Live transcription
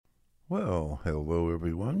Well, hello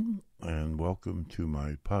everyone, and welcome to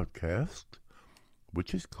my podcast,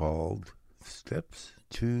 which is called Steps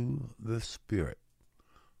to the Spirit.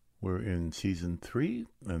 We're in season 3,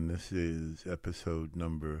 and this is episode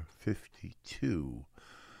number 52.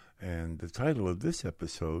 And the title of this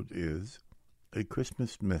episode is A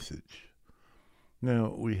Christmas Message.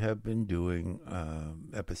 Now, we have been doing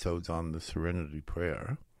episodes on the Serenity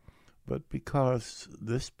Prayer, but because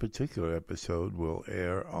this particular episode will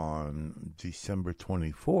air on December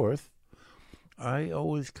 24th, I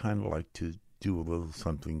always kind of like to do a little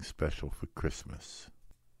something special for Christmas.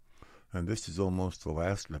 And this is almost the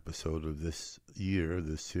last episode of this year,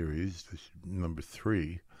 this series, this number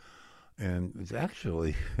 3. And it's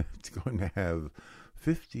actually, it's going to have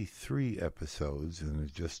 53 episodes, and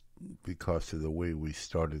it's just because of the way we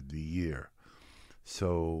started the year.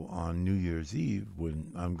 So on New Year's Eve,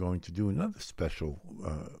 when I'm going to do another special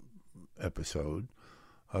episode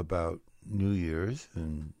about New Year's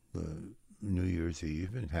and New Year's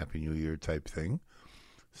Eve and Happy New Year type thing.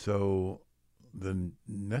 So the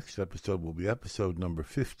next episode will be episode number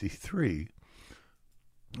 53,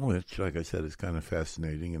 which, like I said, is kind of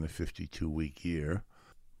fascinating in a 52-week year.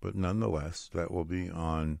 But nonetheless, that will be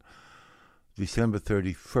on December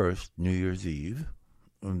 31st, New Year's Eve.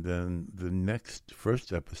 And then the next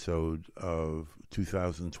first episode of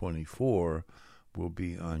 2024 will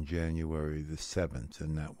be on January the 7th,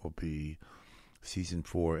 and that will be season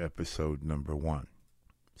 4, episode number 1.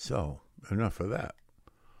 So, enough of that.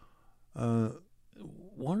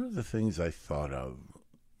 One of the things I thought of,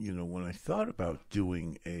 when I thought about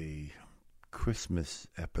doing a Christmas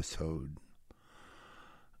episode,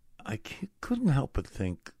 I couldn't help but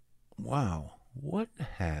think, wow, what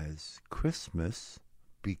has Christmas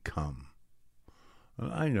become?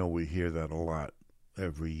 And I know we hear that a lot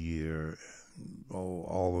every year.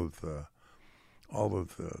 All of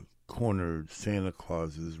the cornered Santa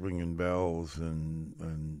Clauses ringing bells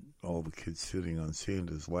and all the kids sitting on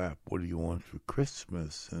Santa's lap. What do you want for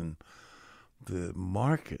Christmas? And the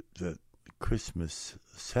market that Christmas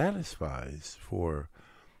satisfies for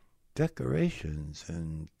decorations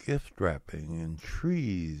and gift wrapping and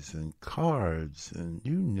trees and cards and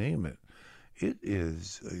you name it. It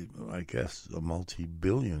is, I guess, a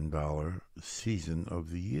multi-billion-dollar season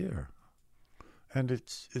of the year. And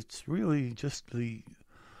it's really just the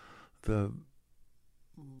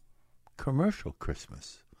commercial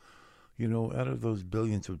Christmas. Out of those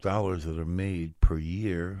billions of dollars that are made per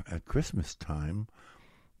year at Christmas time,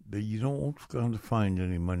 you don't going to find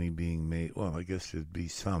any money being made. Well, I guess there'd be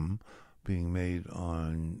some being made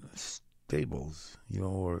on stables,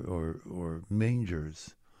 or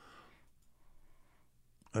mangers,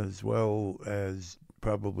 as well as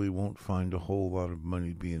probably won't find a whole lot of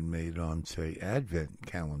money being made on, say, Advent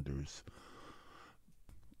calendars.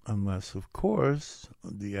 Unless, of course,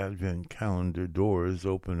 the Advent calendar doors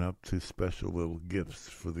open up to special little gifts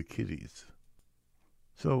for the kiddies.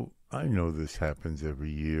 So I know this happens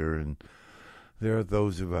every year, and there are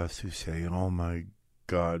those of us who say, oh my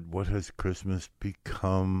God, what has Christmas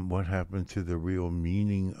become? What happened to the real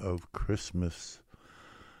meaning of Christmas?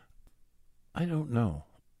 I don't know.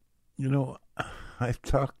 I've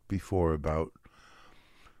talked before about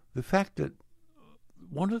the fact that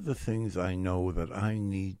one of the things I know that I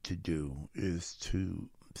need to do is to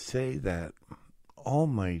say that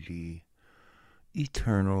almighty,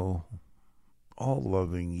 eternal,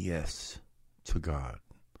 all-loving yes to God.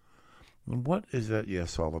 And what is that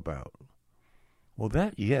yes all about? Well,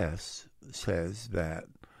 that yes says that,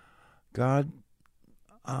 God,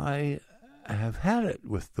 I have had it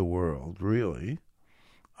with the world, really.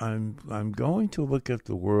 I'm going to look at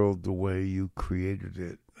the world the way you created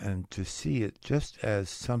it and to see it just as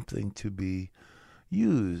something to be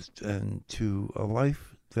used and to a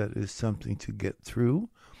life that is something to get through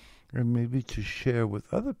and maybe to share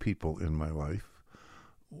with other people in my life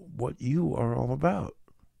what you are all about.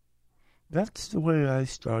 That's the way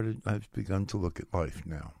I've begun to look at life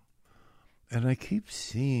now. And I keep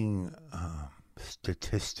seeing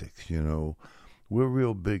statistics, We're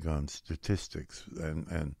real big on statistics,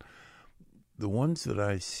 and the ones that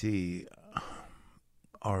I see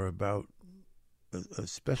are about,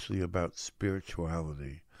 especially about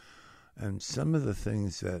spirituality, and some of the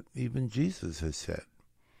things that even Jesus has said,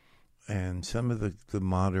 and some of the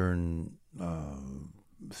modern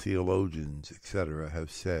theologians, etc.,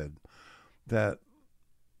 have said that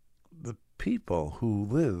the people who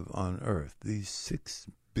live on earth, these 6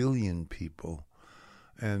 billion people,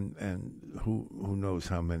 and who knows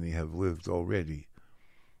how many have lived already,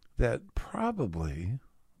 that probably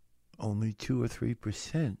only 2 or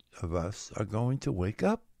 3% of us are going to wake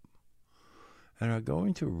up. and are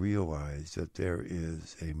going to realize that there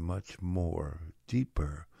is a much more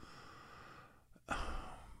deeper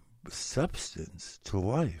substance to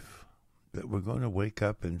life, that we're going to wake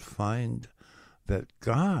up and find that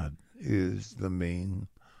God is the main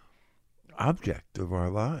object of our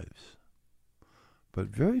lives. But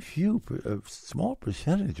very few, a small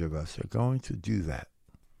percentage of us are going to do that.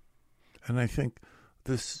 And I think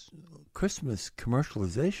this Christmas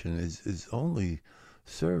commercialization is only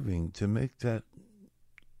serving to make that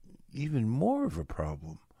even more of a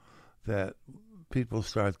problem, that people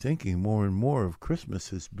start thinking more and more of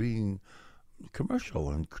Christmas as being commercial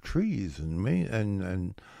and trees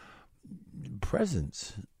and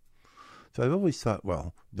presents. So I've always thought,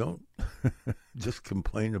 well, don't just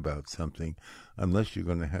complain about something unless you're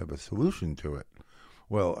going to have a solution to it.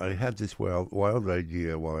 Well, I had this wild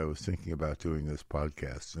idea while I was thinking about doing this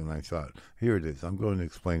podcast, and I thought, here it is. I'm going to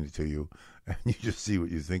explain it to you, and you just see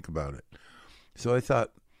what you think about it. So I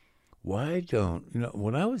thought, why don't,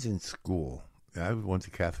 when I was in school, I went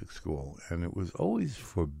to Catholic school, and it was always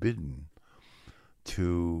forbidden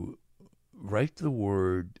to write the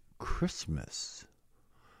word Christmas,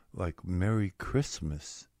 like Merry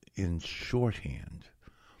Christmas, in shorthand,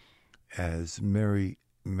 as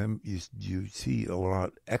you see a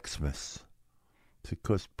lot Xmas,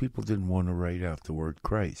 because people didn't want to write out the word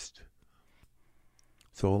Christ.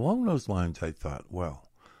 So along those lines, I thought, well,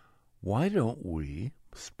 why don't we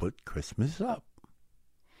split Christmas up?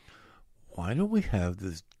 Why don't we have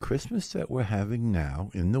this Christmas that we're having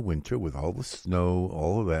now in the winter with all the snow,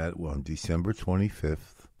 all of that, on December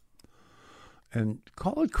 25th, and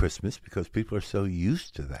call it Christmas because people are so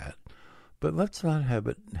used to that. But let's not have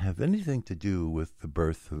it have anything to do with the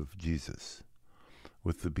birth of Jesus,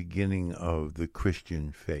 with the beginning of the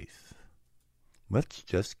Christian faith. Let's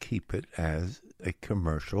just keep it as a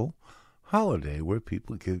commercial holiday where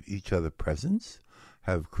people give each other presents,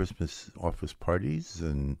 have Christmas office parties,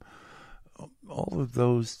 and all of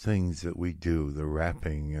those things that we do, the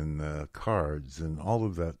wrapping and the cards and all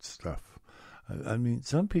of that stuff. I mean,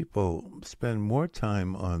 some people spend more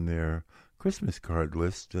time on their Christmas card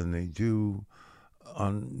list than they do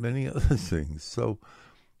on many other things. So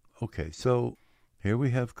here we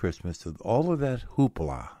have Christmas with all of that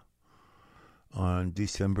hoopla on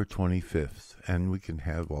December 25th, and we can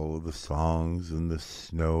have all of the songs and the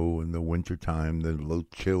snow and the wintertime, the low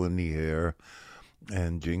chill in the air,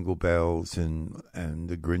 and Jingle Bells and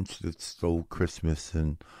the Grinch that stole Christmas,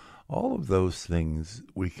 and all of those things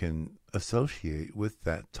we can associate with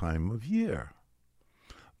that time of year.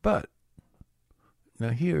 But now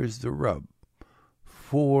here's the rub.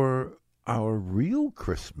 For our real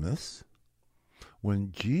Christmas,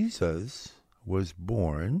 when Jesus was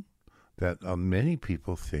born, that many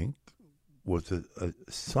people think was a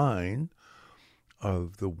sign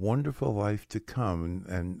of the wonderful life to come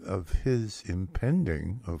and of his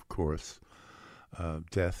impending, of course,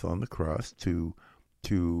 death on the cross to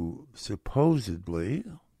supposedly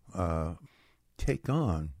take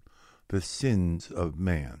on the sins of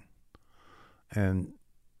man. And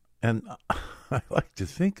I like to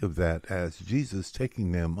think of that as Jesus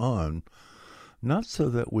taking them on, not so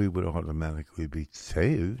that we would automatically be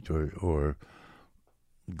saved or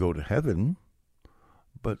go to heaven,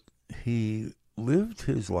 but he lived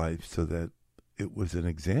his life so that it was an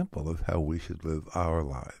example of how we should live our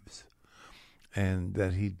lives. And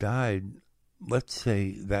that he died, let's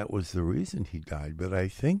say that was the reason he died, but I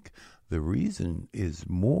think the reason is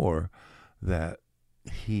more that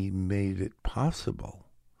he made it possible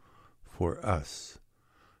for us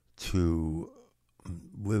to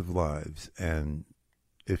live lives and,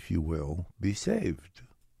 if you will, be saved.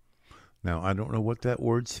 Now, I don't know what that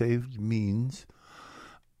word saved means.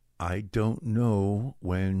 I don't know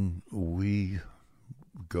when we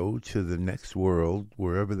go to the next world,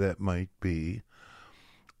 wherever that might be.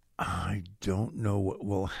 I don't know what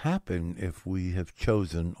will happen if we have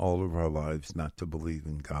chosen all of our lives not to believe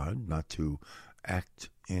in God, not to act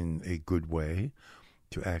in a good way,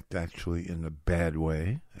 to act actually in a bad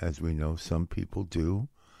way, as we know some people do.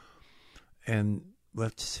 And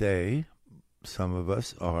let's say some of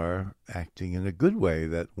us are acting in a good way,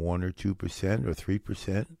 that 1 or 2% or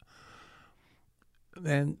 3%.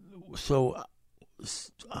 And so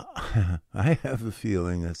I have a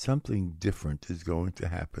feeling that something different is going to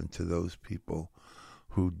happen to those people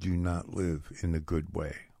who do not live in a good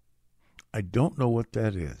way. I don't know what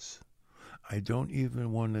that is. I don't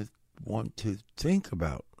even want to think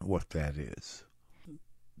about what that is.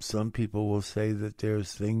 Some people will say that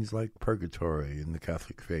there's things like purgatory in the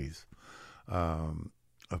Catholic faith, a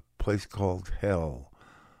place called hell.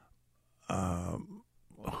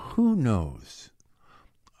 Who knows?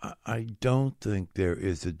 I don't think there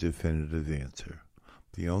is a definitive answer.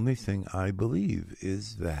 The only thing I believe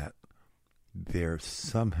is that there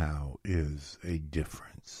somehow is a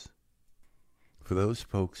difference. For those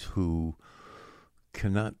folks who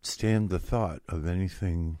cannot stand the thought of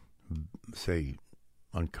anything, say,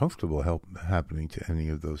 uncomfortable happening to any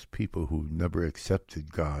of those people who never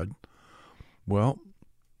accepted God, well,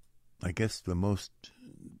 I guess the most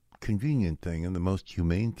convenient thing and the most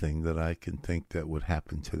humane thing that I can think that would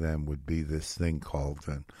happen to them would be this thing called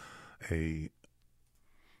a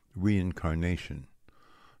reincarnation,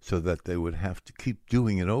 so that they would have to keep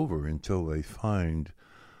doing it over until they find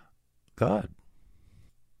God.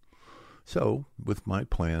 So, with my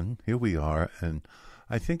plan, here we are, and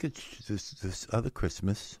I think it's this other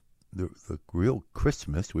Christmas, the real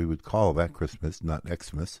Christmas, we would call that Christmas, not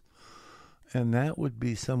Xmas, and that would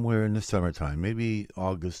be somewhere in the summertime. Maybe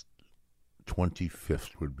August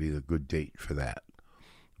 25th would be a good date for that,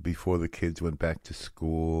 before the kids went back to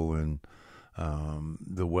school and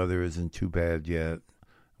the weather isn't too bad yet.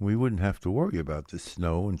 We wouldn't have to worry about the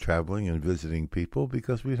snow and traveling and visiting people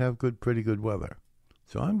because we'd have pretty good weather.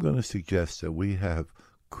 So I'm going to suggest that we have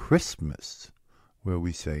Christmas, where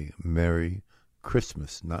we say Merry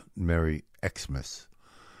Christmas, not Merry Xmas,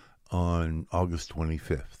 on August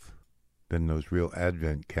 25th. Then those real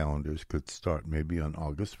Advent calendars could start maybe on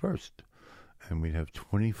August 1st. And we'd have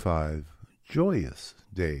 25 joyous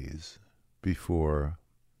days before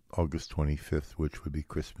August 25th, which would be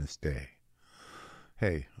Christmas Day.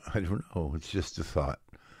 Hey, I don't know. It's just a thought.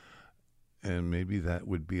 And maybe that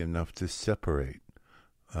would be enough to separate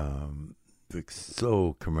the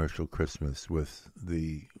so commercial Christmas with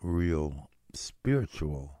the real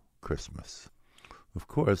spiritual Christmas. Of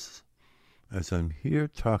course, as I'm here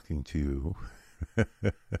talking to you,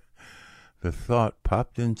 the thought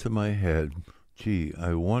popped into my head, gee,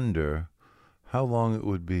 I wonder how long it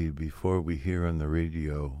would be before we hear on the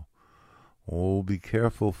radio, oh, be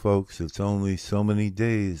careful, folks, it's only so many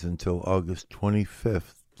days until August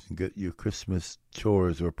 25th to get your Christmas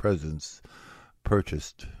chores or presents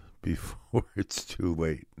purchased before it's too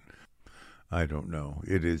late. I don't know.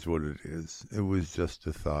 It is what it is. It was just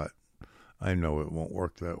a thought. I know it won't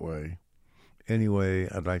work that way. Anyway,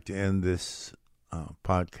 I'd like to end this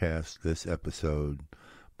podcast, this episode,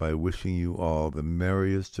 by wishing you all the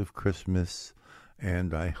merriest of Christmas,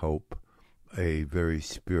 and I hope a very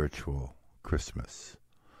spiritual Christmas.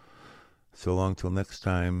 So long till next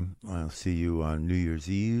time. I'll see you on New Year's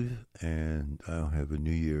Eve, and I'll have a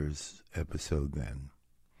New Year's episode then.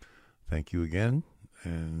 Thank you again,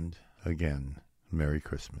 and again, Merry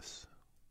Christmas.